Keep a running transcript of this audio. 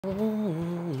Okay.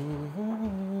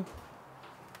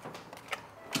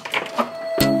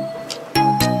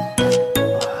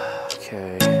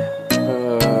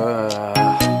 Oh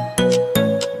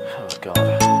God.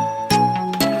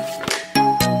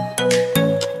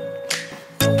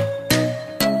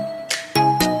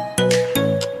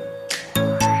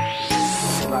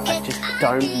 I just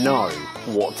don't know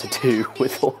what to do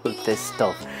with all of this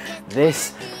stuff.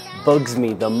 This bugs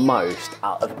me the most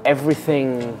out of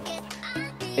everything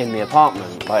in the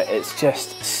apartment. Like, it's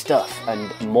just stuff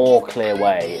and more clear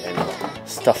whey and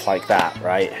stuff like that,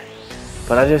 right?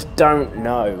 But I just don't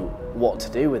know what to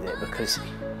do with it because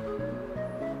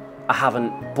I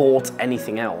haven't bought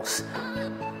anything else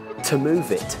to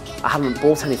move it. I haven't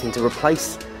bought anything to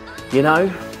replace, you know?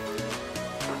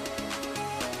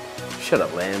 Shut up,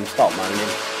 Liam, stop moaning.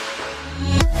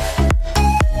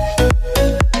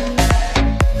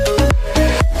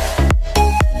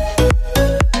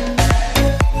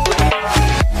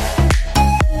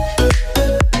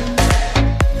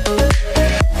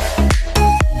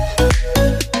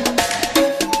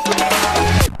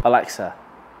 Alexa,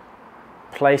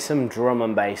 play some drum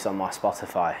and bass on my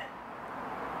Spotify.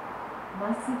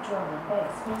 Massive drum and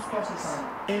bass from Spotify.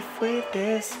 If we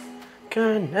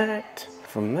disconnect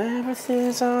from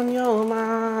everything's on your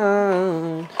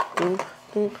mind. Do,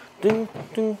 do, do,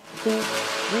 do, do, do.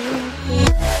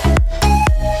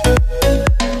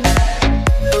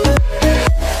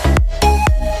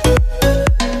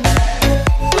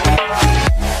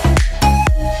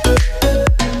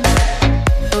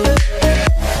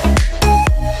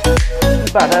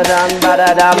 Ba-da-dum,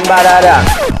 ba-da-dum, ba-da-dum.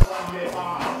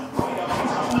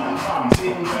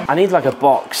 I need like a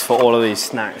box for all of these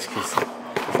snacks because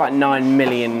it's like 9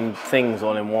 million things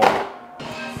all in one.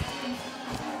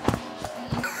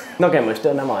 Not getting much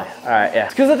done, am I? Alright, yeah.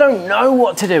 It's because I don't know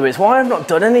what to do. It's why I've not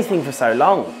done anything for so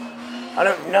long. I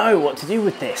don't know what to do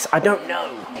with this. I don't know.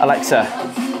 Alexa,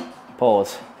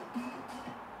 pause.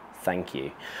 Thank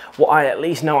you. What I at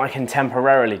least know I can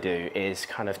temporarily do is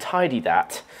kind of tidy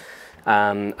that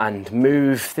and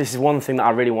move. This is one thing that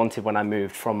I really wanted when I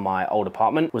moved from my old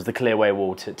apartment, was the clear whey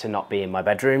wall to not be in my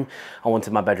bedroom. I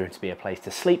wanted my bedroom to be a place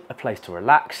to sleep, a place to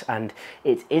relax, and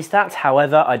it is that.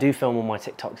 However, I do film all my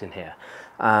TikToks in here.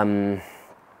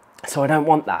 So I don't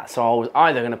want that. So I was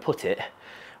either going to put it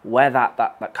where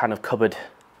that kind of cupboard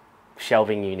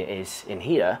shelving unit is in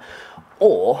here,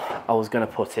 or I was going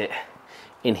to put it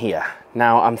in here.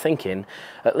 Now I'm thinking,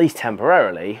 at least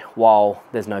temporarily, while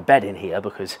there's no bed in here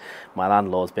because my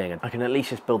landlord's being I can at least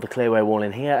just build the clear whey wall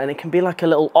in here, and it can be like a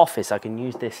little office. I can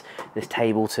use this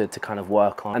table to kind of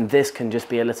work on, and this can just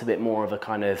be a little bit more of a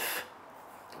kind of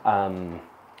I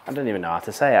don't even know how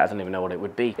to say it. I don't even know what it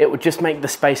would be. It would just make the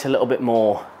space a little bit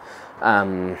more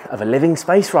of a living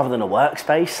space rather than a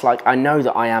workspace. Like, I know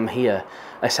that I am here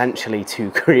essentially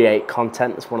to create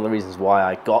content. That's one of the reasons why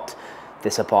I got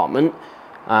this apartment.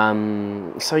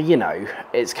 So, you know,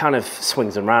 it's kind of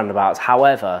swings and roundabouts.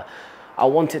 However, I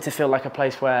want it to feel like a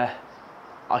place where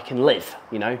I can live,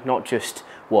 you know, not just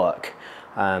work,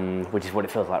 which is what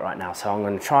it feels like right now. So I'm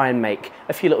going to try and make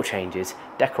a few little changes,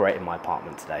 decorating my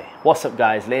apartment today. What's up,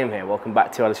 guys? Liam here. Welcome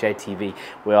back to Lsj TV.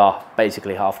 We are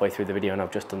basically halfway through the video and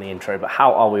I've just done the intro, but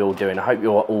how are we all doing? I hope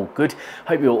you're all good.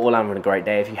 Hope you're all having a great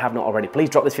day. If you have not already, please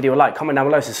drop this video a like, comment down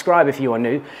below, subscribe if you are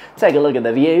new, take a look at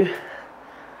the view.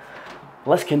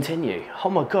 Let's continue.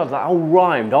 Oh my God, that all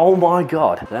rhymed. Oh my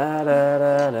God. Da, da,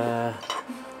 da, da.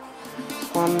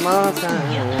 One more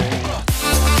time.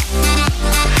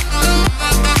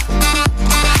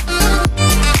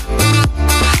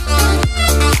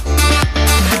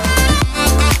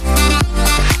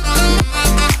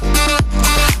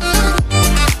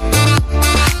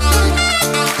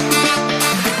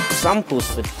 Samples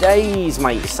for days,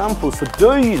 mate. Samples for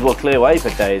days. Well, clear whey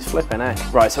for days. Flipping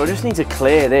heck. Right, so I just need to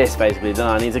clear this, basically, don't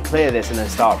I? I need to clear this and then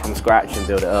start from scratch and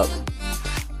build it up.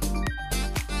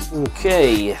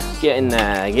 Okay, get in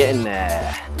there, get in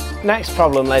there. Next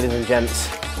problem, ladies and gents,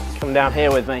 come down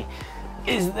here with me,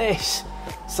 is this.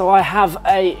 So I have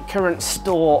a current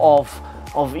store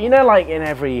of, you know, like in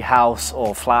every house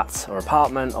or flat or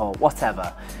apartment or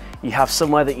whatever, you have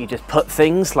somewhere that you just put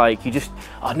things, like you just,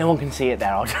 oh, no one can see it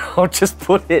there, I'll just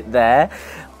put it there.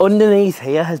 Underneath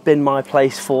here has been my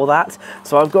place for that.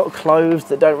 So I've got clothes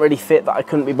that don't really fit that I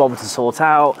couldn't be bothered to sort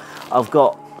out. I've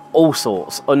got all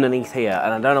sorts underneath here,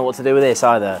 and I don't know what to do with this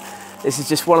either. This is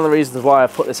just one of the reasons why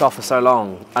I've put this off for so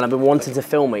long, and I've been wanting to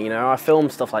film it, you know. I film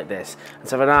stuff like this, and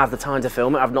so if I don't have the time to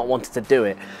film it, I've not wanted to do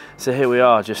it. So here we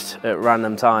are, just at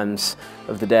random times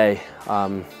of the day,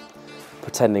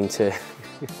 pretending to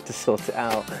to sort it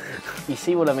out. You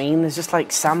see what I mean? There's just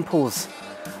like samples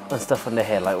and stuff under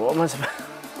here. Like, what am I supposed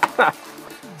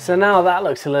So now that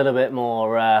looks a little bit more,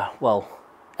 well,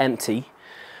 empty.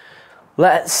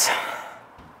 Let's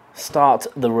start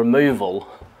the removal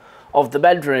of the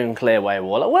bedroom clearway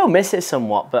wall. I will miss it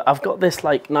somewhat, but I've got this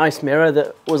like nice mirror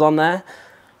that was on there,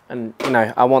 and you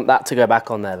know, I want that to go back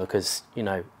on there because, you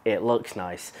know, it looks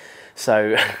nice.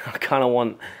 So I kind of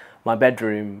want my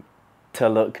bedroom to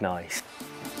look nice.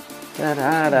 Da,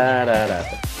 da, da, da, da.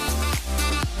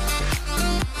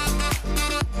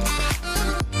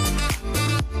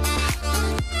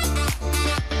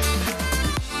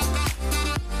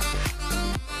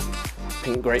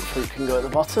 Pink grapefruit can go at the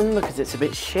bottom because it's a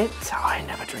bit shit. I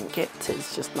never drink it,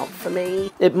 it's just not for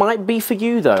me. It might be for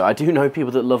you though. I do know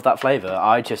people that love that flavour.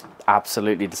 I just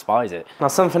absolutely despise it. Now,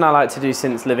 something I like to do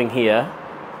since living here,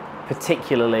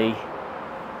 particularly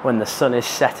when the sun is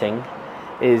setting,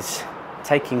 is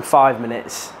taking 5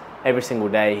 minutes every single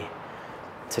day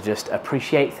to just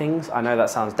appreciate things. I know that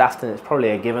sounds daft and it's probably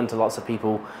a given to lots of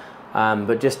people,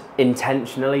 but just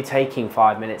intentionally taking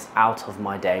 5 minutes out of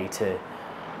my day to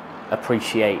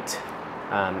appreciate,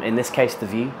 in this case, the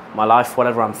view, my life,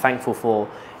 whatever I'm thankful for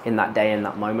in that day, in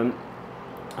that moment.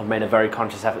 I've made a very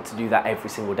conscious effort to do that every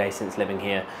single day since living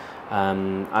here,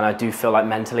 and I do feel like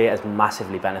mentally it has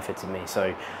massively benefited me.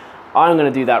 So I'm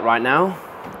going to do that right now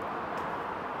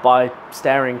by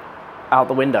staring out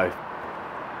the window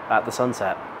at the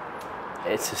sunset.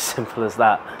 It's as simple as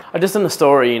that. I just done a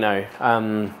story, you know,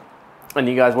 and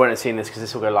you guys won't have seen this because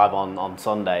this will go live on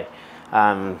Sunday.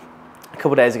 A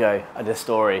couple of days ago, I did a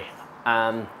story.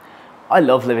 I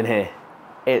love living here.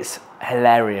 It's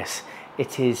hilarious.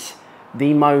 It is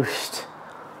the most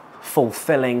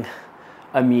fulfilling,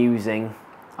 amusing,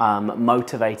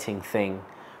 motivating thing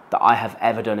that I have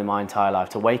ever done in my entire life.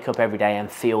 To wake up every day and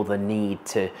feel the need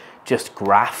to just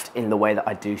graft in the way that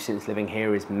I do since living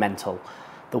here is mental.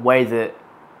 The way that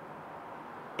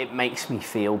it makes me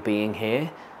feel being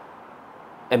here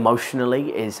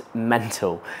emotionally is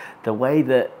mental. The way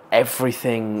that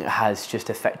everything has just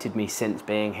affected me since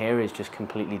being here is just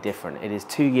completely different. It is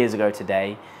 2 years ago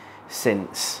today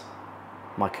since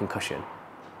my concussion.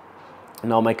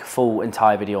 And I'll make a full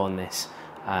entire video on this,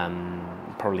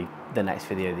 probably the next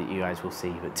video that you guys will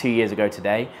see. But 2 years ago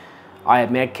today, I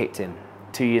had my head kicked in.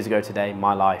 2 years ago today,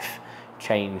 my life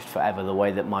changed forever. The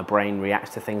way that my brain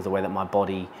reacts to things, the way that my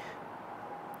body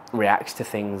reacts to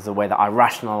things, the way that I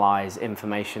rationalize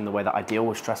information, the way that I deal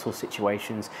with stressful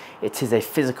situations. It is a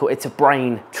physical, it's a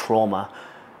brain trauma.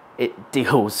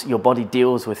 Your body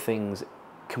deals with things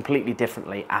completely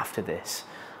differently after this,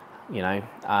 you know.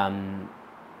 And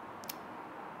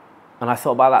I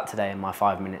thought about that today in my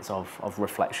 5 minutes of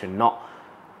reflection, not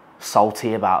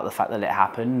salty about the fact that it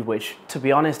happened, which, to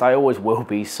be honest, I always will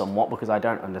be somewhat because I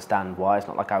don't understand why. It's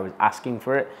not like I was asking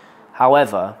for it.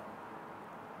 However,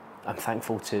 I'm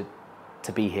thankful to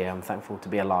be here. I'm thankful to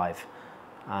be alive.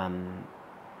 And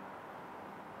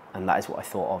that is what I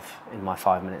thought of in my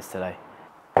 5 minutes today.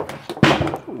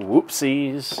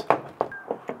 Whoopsies.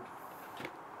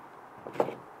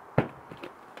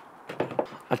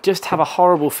 I just have a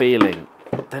horrible feeling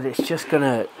that it's just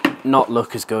gonna not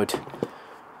look as good.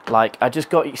 Like, I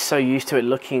just got so used to it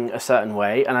looking a certain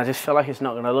way, and I just feel like it's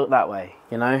not gonna look that way,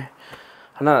 you know?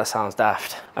 I know that sounds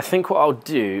daft. I think what I'll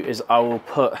do is I will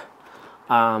put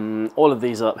all of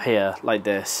these up here like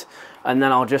this, and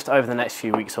then I'll just, over the next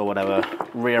few weeks or whatever,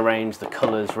 rearrange the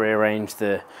colors, rearrange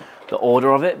the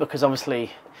order of it, because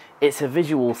obviously it's a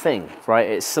visual thing, right?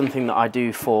 It's something that I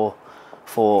do for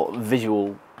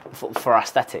visual, for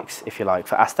aesthetics, if you like,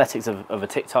 for aesthetics of a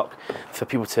TikTok, for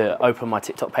people to open my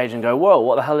TikTok page and go, whoa,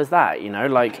 what the hell is that? You know,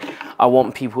 like, I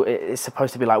want people, it's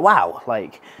supposed to be like, wow,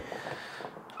 like,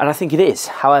 and I think it is.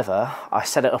 However, I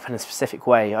set it up in a specific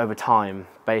way over time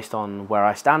based on where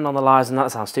I stand on the lives, and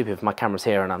that sounds stupid if my camera's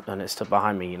here and it's stood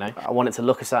behind me, you know. I want it to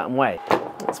look a certain way.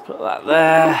 Let's put that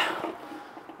there.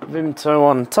 Vimto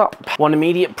on top. One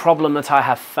immediate problem that I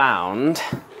have found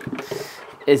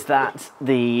is that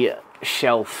the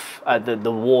shelf,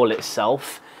 the wall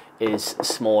itself is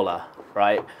smaller,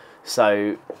 right?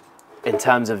 So in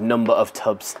terms of number of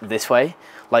tubs this way,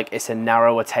 like, it's a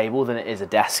narrower table than it is a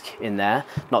desk in there.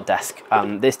 Not desk,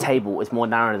 this table is more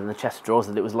narrow than the chest of drawers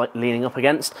that it was like leaning up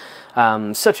against.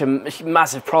 Such a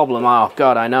massive problem, oh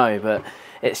God, I know, but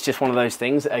it's just one of those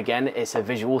things. Again, it's a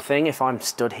visual thing. If I'm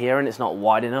stood here and it's not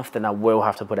wide enough, then I will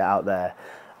have to put it out there.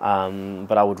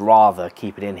 But I would rather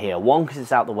keep it in here. One, because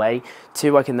it's out the way.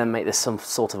 Two, I can then make this some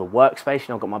sort of a workspace. You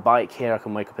know, I've got my bike here. I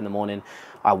can wake up in the morning,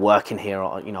 I work in here,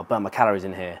 or, you know, burn my calories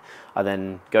in here. I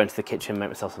then go into the kitchen, make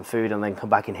myself some food, and then come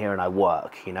back in here and I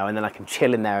work, you know, and then I can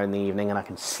chill in there in the evening and I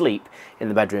can sleep in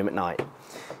the bedroom at night.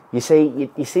 You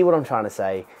see what I'm trying to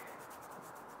say?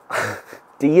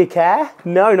 Do you care?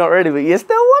 No, not really, but you're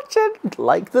still watching.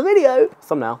 Like the video.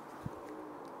 Thumbnail.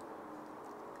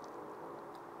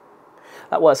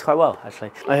 That works quite well, actually.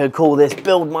 I could call this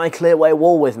build my clearway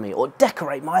wall with me, or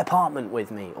decorate my apartment with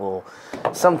me, or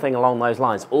something along those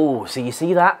lines. Oh, so you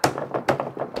see that?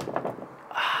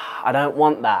 I don't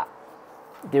want that,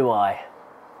 do I?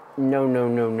 No, no,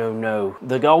 no, no, no.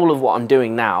 The goal of what I'm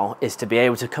doing now is to be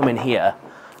able to come in here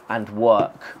and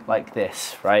work like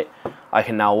this, right? I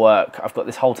can now work. I've got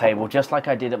this whole table, just like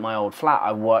I did at my old flat.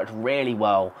 I worked really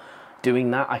well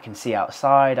doing that. I can see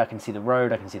outside, I can see the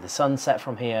road, I can see the sunset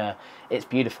from here. It's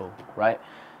beautiful, right?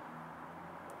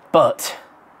 But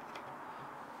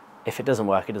if it doesn't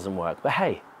work, it doesn't work. But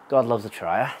hey, God loves a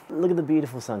trier. Look at the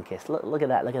beautiful sun kiss. Look at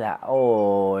that, look at that.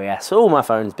 Oh yes, oh, my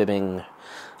phone's bibbing.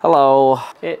 Hello.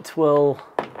 It will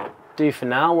do for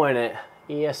now, won't it?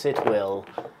 Yes, it will.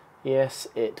 Yes,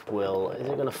 it will. Is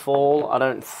it gonna fall? I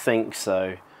don't think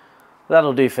so.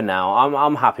 That'll do for now.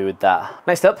 I'm happy with that.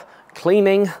 Next up,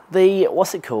 cleaning the,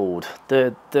 what's it called?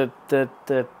 The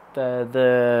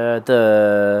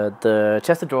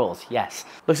chest of drawers, yes.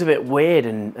 Looks a bit weird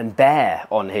and bare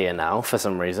on here now for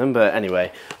some reason, but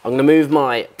anyway, I'm gonna move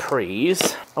my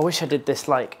prees. I wish I did this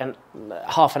like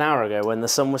half an hour ago when the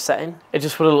sun was setting. It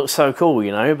just would have looked so cool,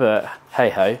 you know, but hey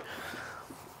ho.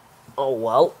 Oh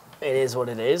well, it is what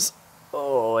it is.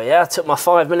 Oh yeah, I took my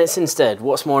 5 minutes instead.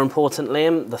 What's more important,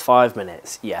 Liam? The 5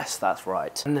 minutes. Yes, that's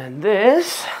right. And then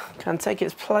this can take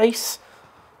its place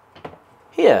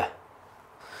here.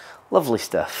 Lovely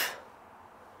stuff.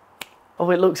 Oh,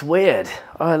 it looks weird.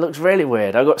 Oh, it looks really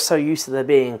weird. I got so used to there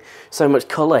being so much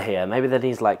colour here. Maybe there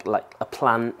needs like a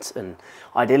plant, and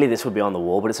ideally this would be on the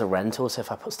wall, but it's a rental, so if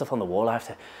I put stuff on the wall, I have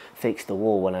to fix the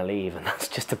wall when I leave, and that's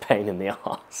just a pain in the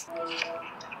arse.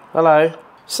 Hello.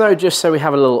 So just so we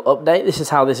have a little update, this is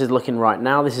how this is looking right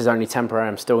now. This is only temporary.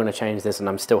 I'm still going to change this, and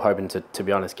I'm still hoping to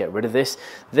be honest, get rid of this.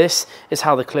 This is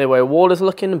how the clearway wall is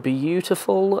looking.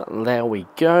 Beautiful. There we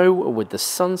go with the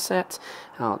sunset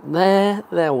out there.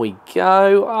 There we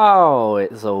go. Oh,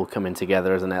 it's all coming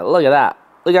together, isn't it? Look at that.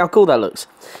 Look how cool that looks.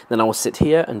 Then I will sit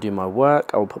here and do my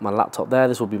work. I will put my laptop there.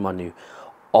 This will be my new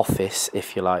office,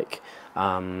 if you like.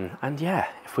 And yeah,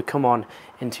 if we come on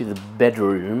into the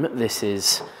bedroom, this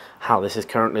is how this is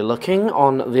currently looking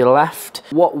on the left.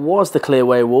 What was the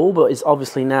clearway wall, but is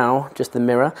obviously now just the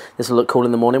mirror. This will look cool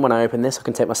in the morning when I open this. I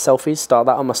can take my selfies, start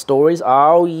that on my stories.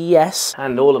 Oh yes.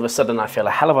 And all of a sudden I feel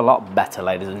a hell of a lot better,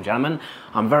 ladies and gentlemen.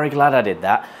 I'm very glad I did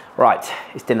that. Right,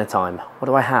 it's dinner time. What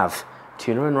do I have?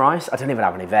 Tuna and rice? I don't even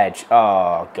have any veg.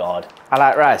 Oh God. I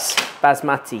like rice.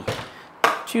 Basmati.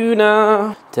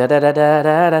 Tuna.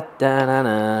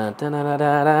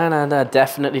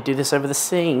 Definitely do this over the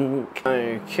sink.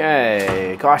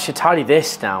 Okay. God, I should tidy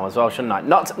this now as well, shouldn't I?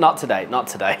 Not today. Not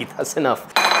today. That's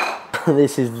enough.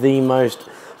 This is the most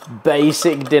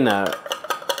basic dinner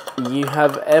you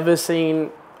have ever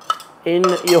seen in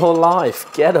your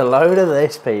life. Get a load of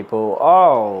this, people.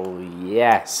 Oh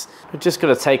yes. We're just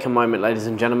gonna take a moment, ladies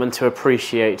and gentlemen, to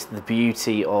appreciate the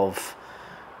beauty of,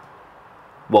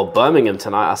 well, Birmingham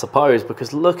tonight, I suppose,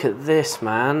 because look at this,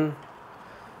 man.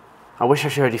 I wish I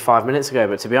showed you 5 minutes ago,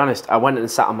 but to be honest, I went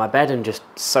and sat on my bed and just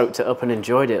soaked it up and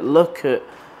enjoyed it. Look at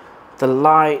the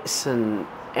lights and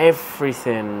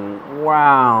everything.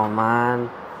 Wow, man.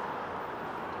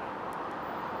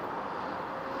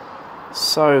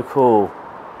 So cool.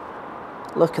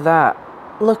 Look at that.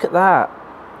 Look at that.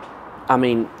 I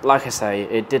mean, like I say,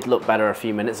 it did look better a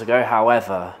few minutes ago.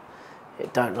 However,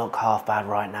 it don't look half bad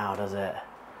right now, does it?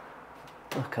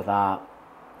 Look at that.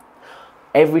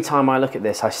 Every time I look at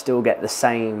this, I still get the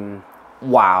same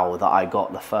wow that I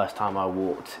got the first time I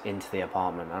walked into the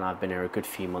apartment. And I've been here a good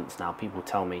few months now. People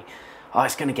tell me, oh,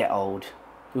 it's going to get old.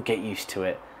 You'll get used to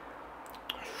it.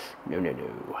 No, no,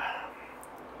 no.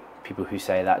 People who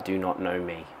say that do not know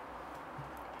me.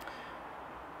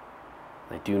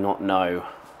 They do not know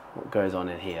what goes on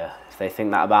in here. If they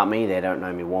think that about me, they don't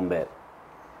know me one bit.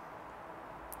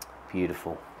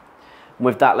 Beautiful.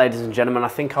 With that, ladies and gentlemen, I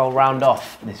think I'll round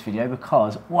off this video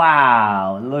because,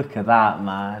 wow, look at that,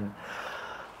 man.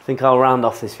 I think I'll round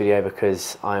off this video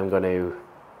because I'm going to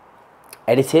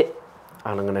edit it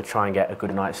and I'm going to try and get a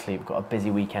good night's sleep. I've got a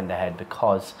busy weekend ahead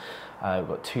because I've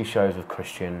got 2 shows with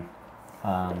Christian,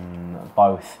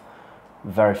 both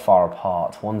very far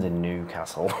apart. One's in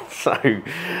Newcastle, so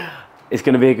it's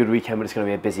going to be a good weekend, but it's going to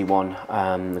be a busy one.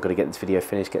 I've got to get this video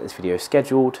finished, get this video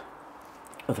scheduled.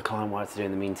 Other client work to do in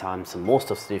the meantime, some more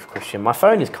stuff to do for Christian. My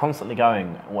phone is constantly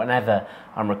going whenever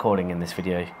I'm recording in this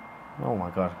video. Oh my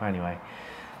God, anyway.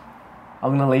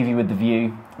 I'm gonna leave you with the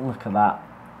view. Look at that.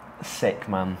 Sick,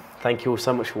 man. Thank you all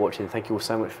so much for watching. Thank you all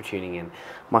so much for tuning in.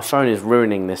 My phone is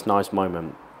ruining this nice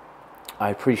moment. I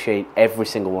appreciate every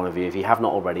single one of you. If you have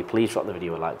not already, please drop the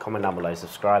video a like, comment down below,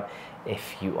 subscribe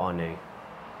if you are new.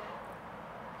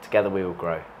 Together we will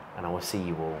grow, and I will see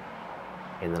you all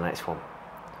in the next one,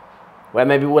 where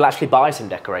maybe we'll actually buy some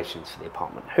decorations for the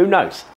apartment. Who knows?